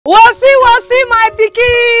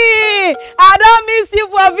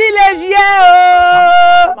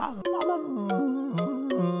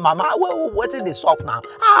wetin dey sup now?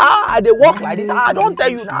 I dey walk like this. I don't tell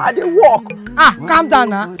you now. I dey walk. Calm down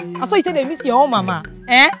now. I saw you say they miss your own mama.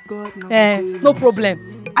 No problem.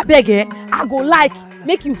 I beg I go like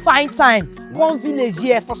make you find time come village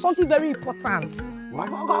here for something very important.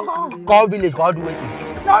 Come village, go do wetin?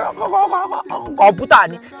 No, computer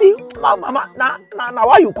ni. See, mama, na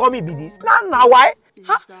why you call me be this? Na why?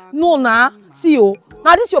 No, see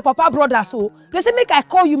now this your papa brother, so they say make I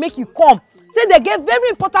call you, make you come. Say they get very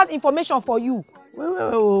important information for you.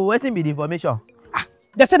 Wait, be the information?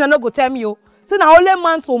 They say they no go tell me, say na only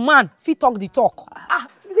man to man fit talk the talk.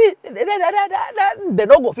 See, they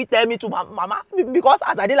no go fit tell me to mama because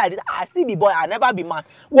as I dey like this, I still be boy, I never be man.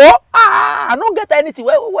 Whoa, I don't get anything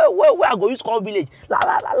where I go use come village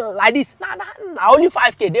like this. Na only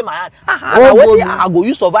 5K dey my hand. Wetin I go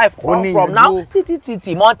use survive from now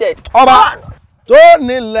till month. Tó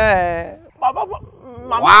nílẹ̀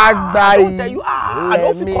wá gba ilé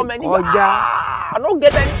mi kọjá. I no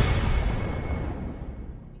get any.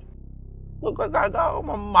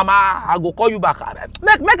 Mama, I go call you back.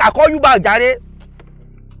 Make I call you back, jare.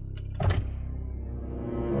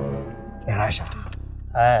 Ìránṣà.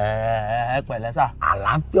 Pẹ̀lẹ́ sà.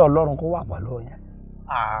 Àlàáfíà Ọlọ́run kó wà pẹ̀lú yín.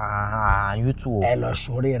 You too. Ẹ lọ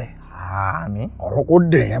sórí rẹ̀. Àmín. Ọ̀rọ̀ kò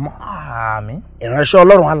dè yẹn mọ́. Àmín. Ìránṣẹ́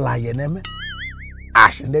Ọlọ́run alààyè ni mí.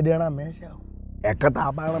 Àṣìndédé rán mi ṣe o. Ẹ̀kan tá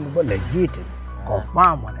a bá rán mi bọ́ legit.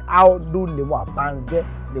 Confirm on it. How do le mo abanze,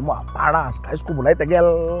 le mo apara, sky school like get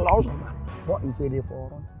lost. What if they for?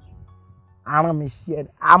 Ara mi ṣe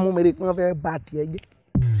amu mere kan fẹ́ bá ti ẹ jẹ́.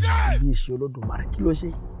 Bí iṣẹ́ Olódùmarè kí ló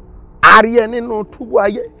ṣe? Ari ẹ nínú túbú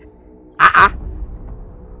ayé.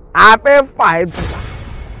 A fẹ́ fà ẹ́ tusa.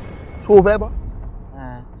 Ṣó fẹ́ bọ́?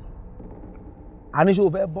 Ani ṣó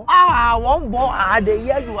fẹ́ bọ́? I won't bọ́. I dey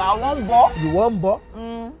hear you. I won't bọ́. You won't bọ́?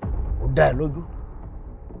 Ó dá ẹ lójú.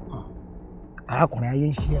 Arákùnrin ayé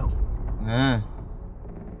ń ṣe ẹ o.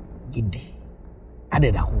 Gidi.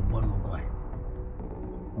 Adẹ̀dà kò bọ́ nù ọgbọ́n rẹ̀.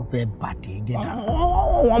 Wọ́n fẹ́ bà tí jẹ́ dà.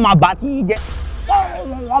 Wọ́n máa bà tí jẹ́.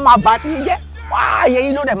 Wọ́n máa bà tí jẹ́. Ayé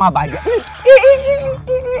yín ló dẹ̀ máa bàjẹ́.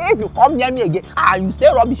 If you come near me again and you say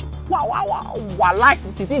rubbish, wà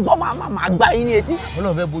láìsí tí ìgbọ́n máa gbá yín ní etí. Wọ́n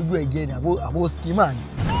náà fẹ́ bójú ẹ̀ jẹ́ ni àbó skimmer ni.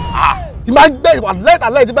 Tí máa gbẹ́ ìwà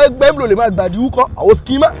lẹ́tàlẹ́ tí máa gbẹ́ ló lè máa gbàdí wúkọ́ àwọn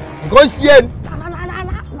skimmer nǹkan ṣí ẹ ni.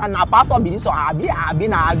 Na pastor be this àbí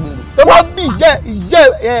na agbèrè. Tó bá bí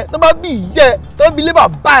ìjẹ́ tó bá bí ìjẹ́ tó bí lé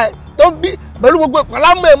bàbá ẹ̀ tó bí pẹ̀lú gbogbo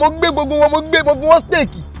ìpàlámù ẹ̀ mo gbé gbogbo wọn steak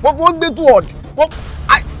mo fi wọ́n gbé two odd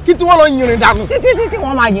kí tí wọ́n lọ yìnrìn dànù. Títí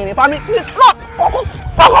wọ́n máa yìnrìn family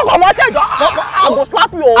kọ́kọ́ mọ́ tẹ̀jọ́ I go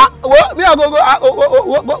slap you o. Ní àgógó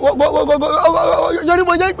yọrí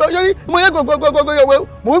mo yẹ gbogbo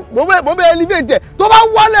mo bẹ elevate tó bá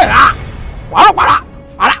wọlé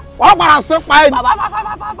wọ́n para sán pa ẹni.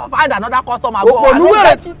 Find another customer go. I don't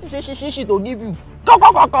get shishi to give you.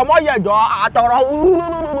 Kọ́kọ́ mọ́ yẹ̀jọ́ àtọ̀rọ̀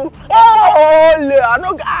olè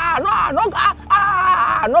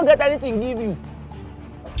I no get anything give you.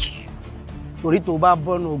 Torí tó bá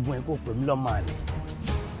bọ́nú ogun ẹ̀ kò pè mí lọ́mọ àlè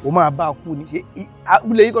o máa bá a kú ni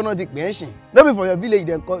abúlé yìí kan náà ti pè é ṣìn no be for your village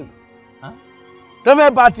dem call you. Tó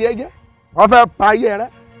fẹ́ bà tiẹ̀ jẹ́ wọ́n fẹ́ pa ayé rẹ̀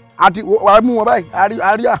àti wàá mú wọn báyìí àrí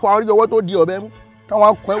ọwọ́ tó di ọ̀bẹ mú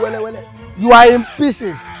táwọn kọ́ ẹ wẹ́lẹ́wẹ́lẹ́ you are in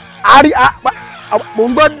pieces mo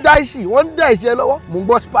ń gbọ́ dáìsì wọ́n ń dáìsì ẹ lọ́wọ́ mo ń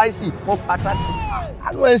gbọ́ spicy wọ́n pàtàkì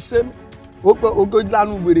àánú ẹ ṣe mí ó pé ogójì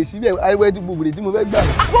lánàá wèrè síbẹ̀ ayéwẹ́ tí mo wèrè tí mo fẹ́ gbà.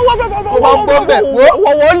 wọ́n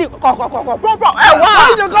ní kọ̀kọ̀kọ̀ ẹ wá.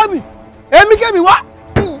 wọ́n ní kọ́ mi èmi kẹ́mi wá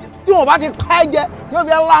tí wọ́n bá ti ká ẹ jẹ tí wọ́n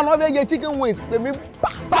fi lánàá fẹ́ jẹ chicken wings tèmi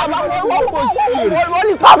wọ́n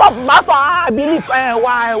ní kọ́ bá sọ àbílí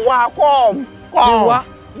ẹ̀wà come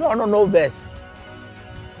no vex.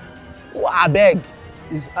 Abeg.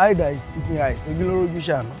 His eye that is eating rice.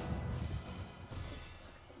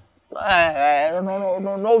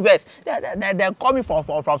 No vex. They call me from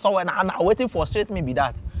somewhere and I'm waiting for straight me be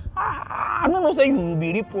that. I don't know say you will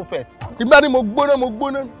be real prophet. Ìgbà ni mo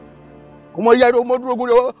gbóná. Ọmọ yari ọmọ dúró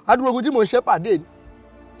ogun tí mo ṣe pàdé ni.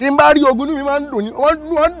 Tí n bá rí ogun ní mi máa ń dùn ni.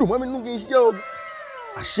 Wọ́n dùn mọ́ mi nínú kí n ṣe ogun.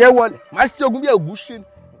 Àṣẹ wọlé. Má ṣe ogun bí ẹ̀gún ṣe ni.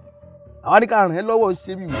 Àwa ní ká ràn ẹ́ lọ́wọ́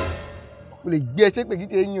ṣe bí wò. O lè gbé ẹsẹ̀ pé kí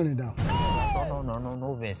tí eyín rìn dà.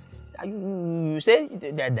 No vex. You say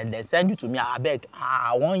they send you to me. Abeg,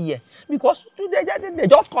 I wan hear because they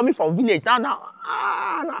just coming from village now.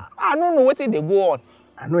 I don't know wetin dey go on.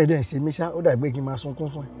 Àánú ẹ̀ dẹ̀ ń ṣe mí ṣá, ó dàgbé kí n máa sunkún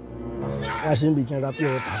fún ẹ. Wá ṣe ń bí kí n ra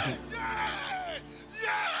pure water fún.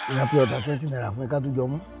 Ìra pure water 20 naira fún ẹ ká tó jọ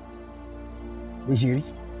mú. Bó ṣe rí.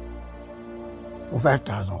 Mo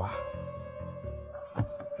 5,000 wá.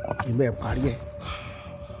 Kí n bẹ́ẹ̀ parí ẹ̀.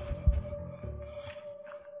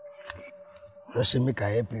 Just say make I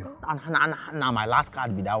help you. Now my last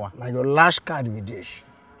card be that one. Now your last card with this.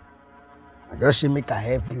 I just say make I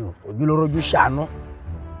help you. Ojuloroju shano.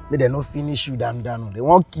 May they not finish you down. They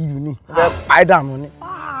won't kill you ni. They buy down ni.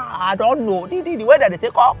 I don't know. The way that they say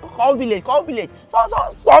call village. So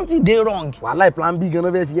something dey wrong. Wallahi plan B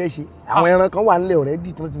gonna be fierce. And when come one lay already,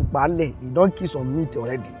 you don't kill some meat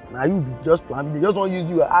already. Now you just plan B. They just want use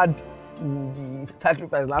you add to the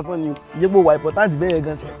sacrifice. Last one you go why important be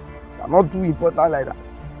against. Not too important like that.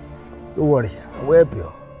 Don't worry. I will help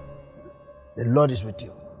you. The Lord is with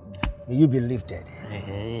you. May you be lifted.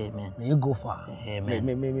 Amen. May you go far. Amen.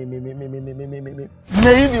 May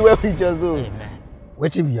you be well with your soul. Amen.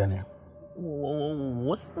 What be your name?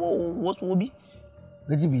 What's Wobi?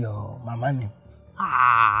 What be your mama name?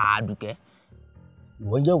 Aduke. You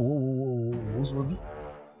want your what's Wobi?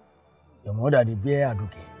 Your mother the bear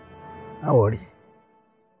Aduke. Don't worry.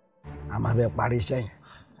 I'm a very Paris.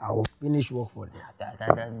 I will finish work for them.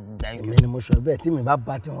 Thank you. Minimum sure bet Timi ba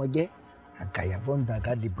batting again. Akaya bonda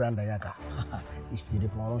got the brand ayaka. It's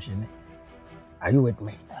beautiful Russian. Are you with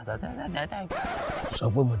me? So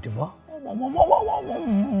pé mo ti bọ́.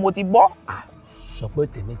 Mo ti bọ́. Sọ pé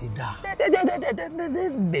tèmi ti dá.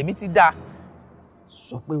 Tèmi ti dá.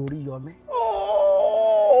 Sọ pé orí yọ mí.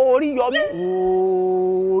 Orí yọ mí.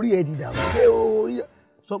 Orí ẹ ti dà pé orí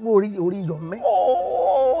sọ pé orí yọ mí.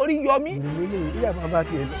 Orí yọ mí. Orí ẹ máa bá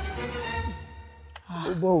tiẹ̀ lọ.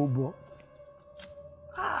 Ó bọ́.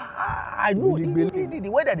 I know the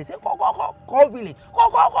way that they say call village.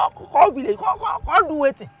 Call village. Call do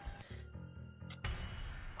wetin.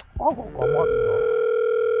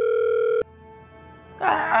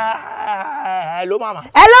 Hello, mama.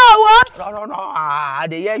 Hello, what? No, I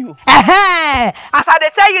dey hear you. As I dey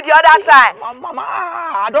tell you the other time. Mama,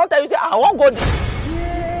 I don't tell you say I won't go there.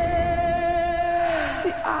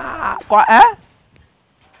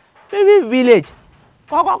 Maybe village.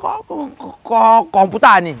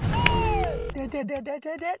 Computer ni.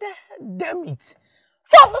 Damn it.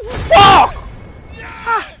 Fuck!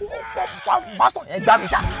 Pastor, gbà mí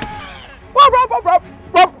ṣá.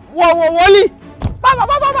 Wọlé.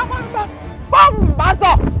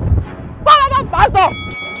 Pastor. Pastor.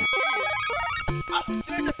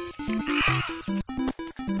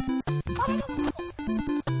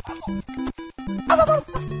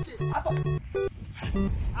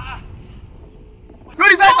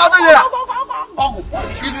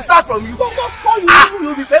 It will start from you.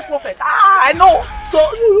 You be fake prophet. I know. So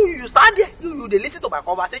you stand there. You dey listen to my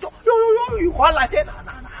conversation. You call like say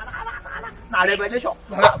na revelation.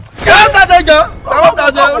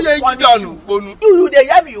 You dey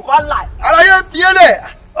hear me. You call lie.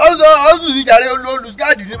 Also ni jare lose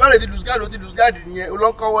guard ni ba le ti lose guard ni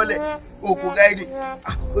olonkan wole oko guide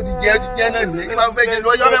o ti je na ni ma fe je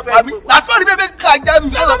lo yo fe pa mi that's why be ka jam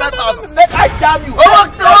mi o fe ta Make I jam you.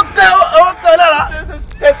 Okay lara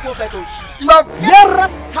Fake prophet.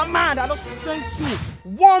 Yes, man, I just sent you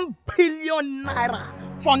 1 billion naira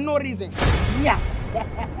for no reason. Yes.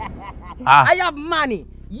 I have money.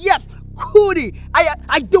 Yes, Kudi.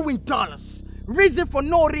 I do in dollars. Reason for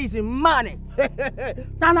no reason, money.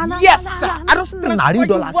 Yes, sir. I just transfer you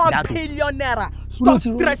 1 billion naira. Stop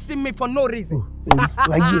stressing me for no reason. Yes,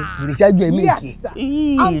 sir.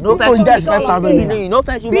 You know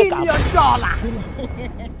first you make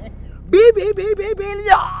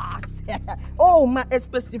billions. Oh, my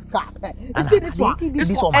expensive car. You see this one?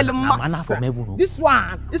 It's for Elon Musk. This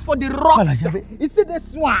one is for the rocks. You see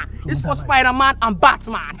this one? It's for Spider-Man and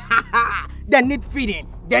Batman. They need feeding.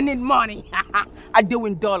 They need money. I deal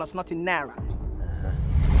in dollars, not in naira.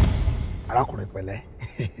 Arákùnrin pẹ̀lẹ́.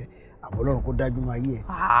 Àbọ̀lọ́run kó dájú mọ́ ayé ẹ̀.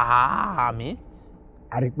 Àmín.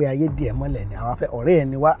 A rí pé ayé díẹ̀ mọ́lẹ̀ ni àwọn afẹ́ ọ̀rẹ́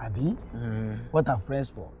ẹni wá àbí. What are friends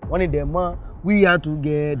for? Wọ́n ní dẹ̀ mọ́ we are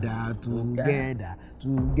together.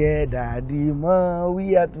 The more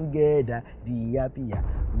we are together, the happier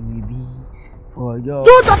we will be for your.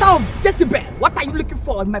 You daughter of Jezebel, what are you looking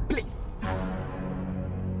for in my place?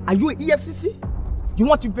 Are you an EFCC? You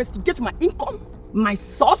want to investigate my income, my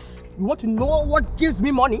source? You want to know what gives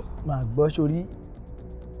me money? Ma gbọ́ sórí.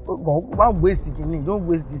 Don't waste it, don't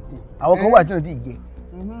waste this thing. Àwọn kan wà tí wọ́n ti gé.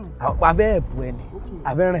 Àwọn abẹ́ ẹ̀pù ẹni,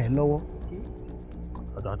 abẹ́ ràn ẹ́ lọ́wọ́.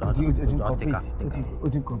 O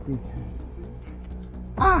ti complete.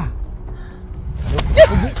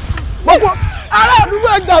 Gbogbo ará àdúgbò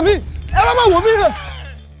ẹgbà mi, ẹ bá máa wò mí rẹ̀.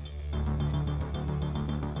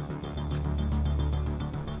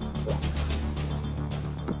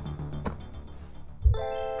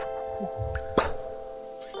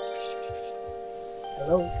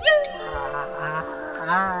 Hello.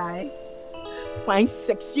 Hi. Fine,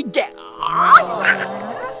 sexy girls.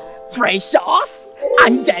 Precious.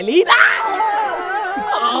 Angelina.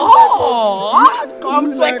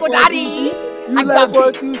 Come twerk for daddy. I got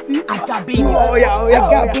billions. I got billions. Oh yeah. I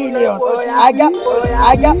got billions. I got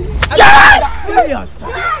billions.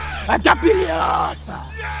 I got billions.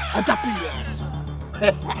 I got billions.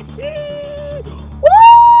 Woo!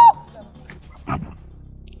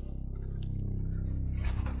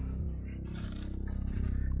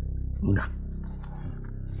 Muna.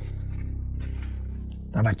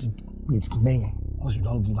 Tabaki, once you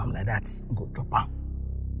don't give him like that, go drop him.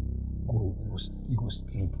 Go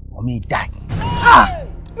sleep. Or may die.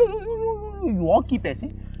 You won't keep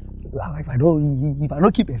person? If I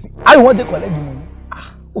don't keep person, I want to collect the money.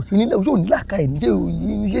 O ti nílẹ̀ ojú òní làkà ẹ̀ níjẹ́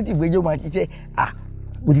initiative ẹjọ́ máa ṣiṣẹ́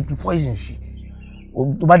o ti poison ṣe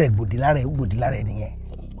tó bá dẹ̀ gbòdì lára ẹ̀ nìyẹn.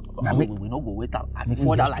 We no go wait as e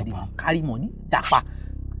fall down like this. Carry money, japa.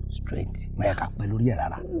 Straight. Maya ka pẹ̀lú orí ẹ̀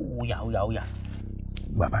rárá. Oya.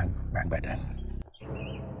 Bàbá gbàgbàdà.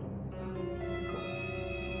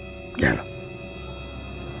 Gẹ́lọ.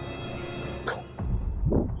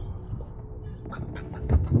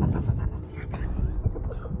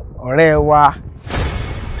 Ọ̀rẹ́ wa.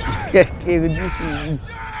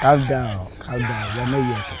 Calm down. We are not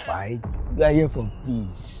here to fight. We are here for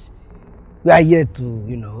peace. We are here to,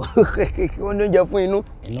 enough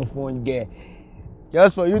fun get.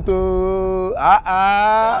 Just for you to,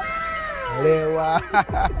 Rewa.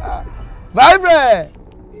 Vibrate!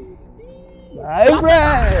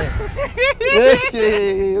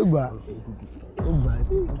 Ugba.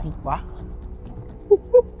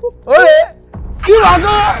 Ole! Kí wá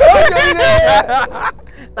go!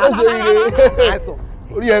 Ó ṣe ire.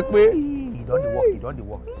 Orí ẹ pé. You don dey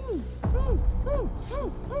work.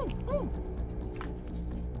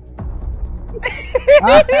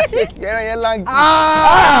 Kẹrẹ yẹn langi.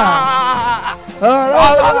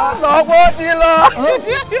 Lọ́pọ̀ ti lọ.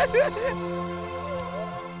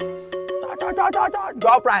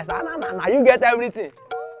 Your price, na you get everything.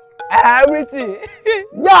 Everything.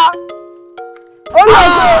 Yeah.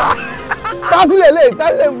 Olùkọ́. Tásílẹ̀ lè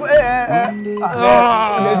tásílẹ̀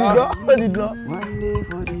ilé ti dán.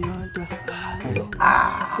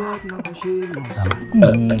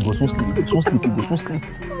 Go so sleep.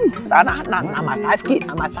 Na my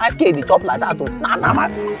 5K the top like that. Na my.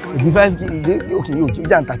 If 5K, okay, you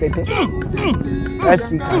just entertain.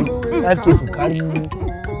 5K to carry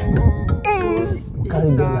girl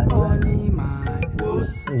like that.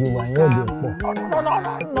 You want your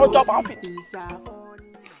No top outfit.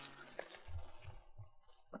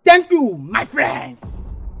 Thank you, my friends.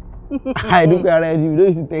 I don't care already. We don't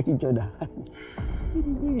used to take each other.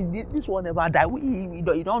 This one never die. He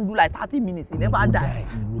don't do like 30 minutes. He never die.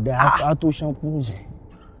 He die. How to shampoo?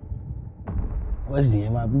 What's the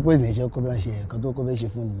name? People say she cover she. Can't cover she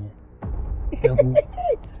phone me.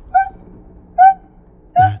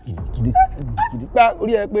 Kiri. Pa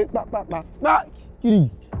orí ẹ pé pa.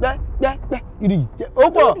 Kiri. Kiri.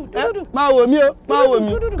 Opo. Má wò mí o.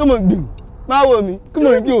 Come on, do. Má wò mí. Come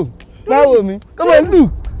on, do. Má wò mí. Come on, do.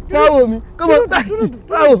 Má wò mí. Come on,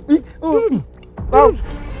 má wò mí. Wow.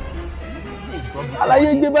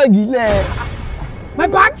 Alaye gbé báàgì lẹ̀. My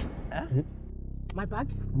bag?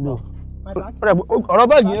 No. My bag? Ọ̀rọ̀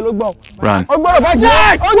báàgì yẹn ló gbọ́. Run. Ó gbọ́ ọ̀rọ̀ báàgì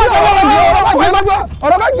yẹn.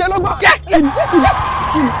 Ọ̀rọ̀ báàgì yẹn ló gbọ́.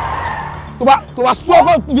 To ba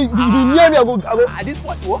struggle to be near me go. At this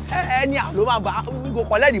point, any ló máa gba go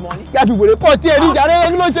collect the money. Ya fi wèrè kọ́ tí ẹ ní jàre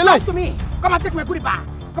kí ló ṣe lé. To me. Come and take my goodie bag.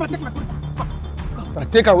 Come.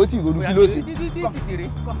 Take away tí ìgò kí ló ṣe.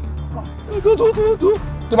 Do.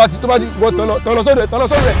 Tó bá ti wọ́ tọ́lọ sọ́dọ̀ ẹ̀.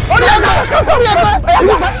 Orí ẹgbẹ́.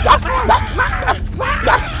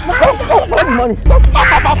 Get the money.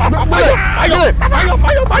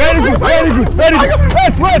 Very good.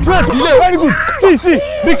 Wait. Delay. Very good. See.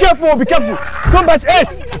 Be careful. Don't bite S.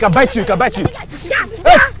 He can bite you.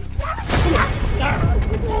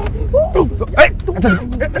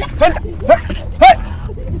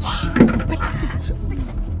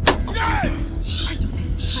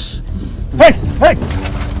 S. Hey.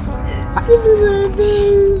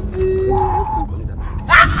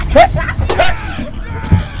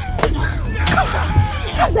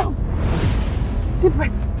 Calm down. Deep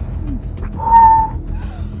breath.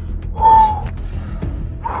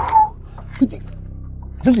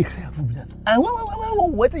 Don't dey cry about that. And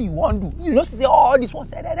what you want to do? You know, see all this ones.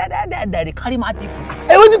 They carry mad people.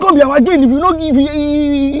 Hey, what you come here again? If you don't give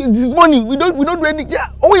this money, we don't do anything. Yeah.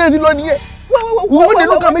 Oh yeah, the money here. What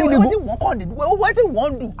you want to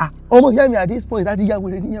do? Ọmọ ìyá mi at this point láti yá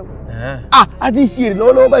wèrè níyẹn. A ti ṣe èrè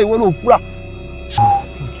lọ́wọ́lọ́wọ́ báyìí wọ́n ló fura.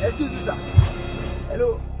 Excuse me, sir.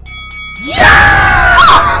 Hello.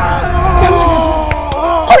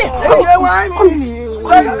 Sorry.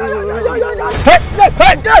 Hey.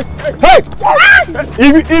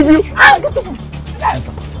 If you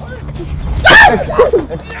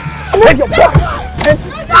Take your back.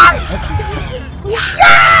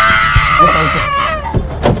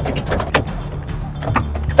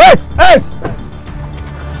 Hey!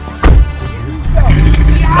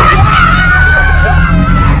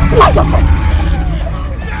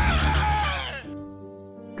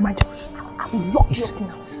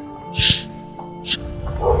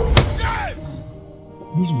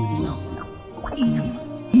 This really now.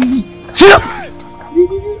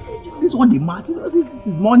 This one the match. This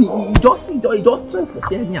is money. He just stress for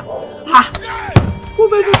saying yeah. Ha.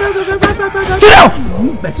 Sit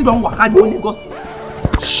down. Person don't work out in Lagos.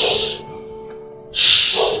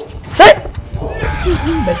 Hey.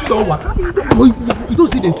 Person don't work out. You don't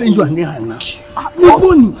see them saying you are near now. This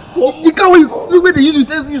money. The car where they use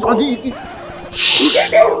to use on the.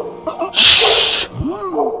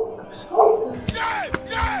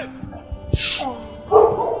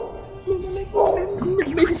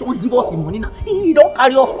 Maybe this one give us the money now. He don't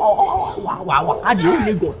carry us. Waka the whole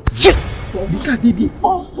Lagos. Shit. The car baby.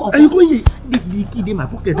 Are you going? The key in my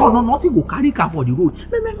pocket. No, nothing go carry car for the road.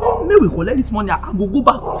 May we collect this money. I go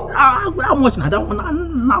back. How much now? That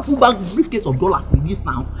one now full bag briefcase of dollars with this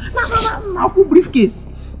now. Now full briefcase.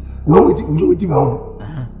 You know what you want?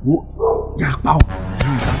 Yeah, pow.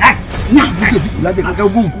 Nah, we get to go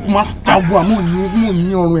master go among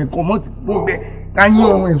you come out can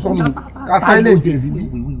you something silent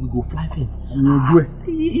we go fly fence.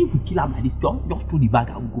 If we kill am like this just through the bag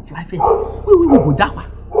we go fly fence. We go japa.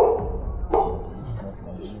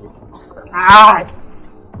 Ah.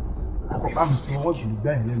 Papa mi sọ wọ́n jù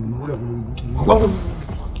gbá ẹ̀ lẹ́nu ní wúlò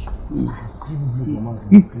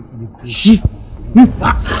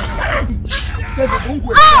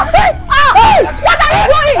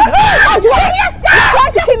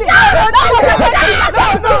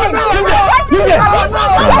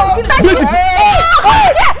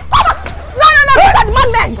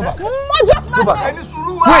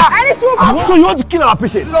So you want to kill our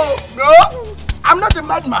patient? No. I'm not a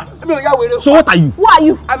madman. So what are you? Who are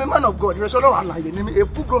you? I'm a man of God. A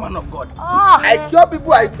full-grown man of God. I cure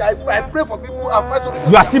people. I pray for people. You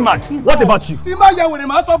are still mad. What about you? Shut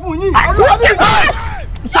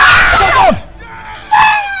up!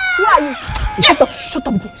 Who are you? Shut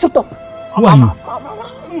up. Who are you?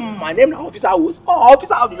 My name is Officer Woos.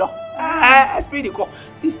 Officer of the law. SP the cop.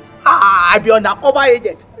 See, I be undercover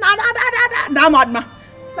agent. Nah, madman.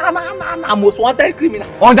 Nah, most wanted criminal.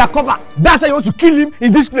 Undercover. That's why you want to kill him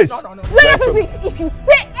in this place. No. Listen, if you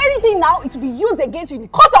say anything now, it will be used against you in the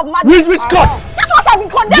court of madness. Which court? That's what I've been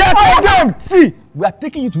condemned Get for. condemned. See, we are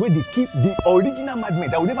taking you to where they keep the original madmen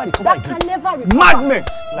that will never recover That again. can never recover. Madmen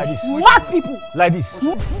like this. Mad people. Like this.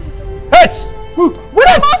 Yes.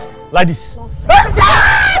 Like this. You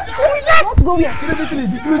want to go where?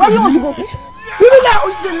 Where do you want to go?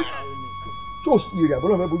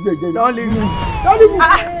 Don't leave me.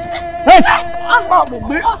 Yes.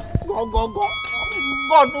 Go.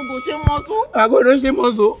 God no go shame us. I go no shame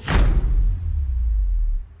us.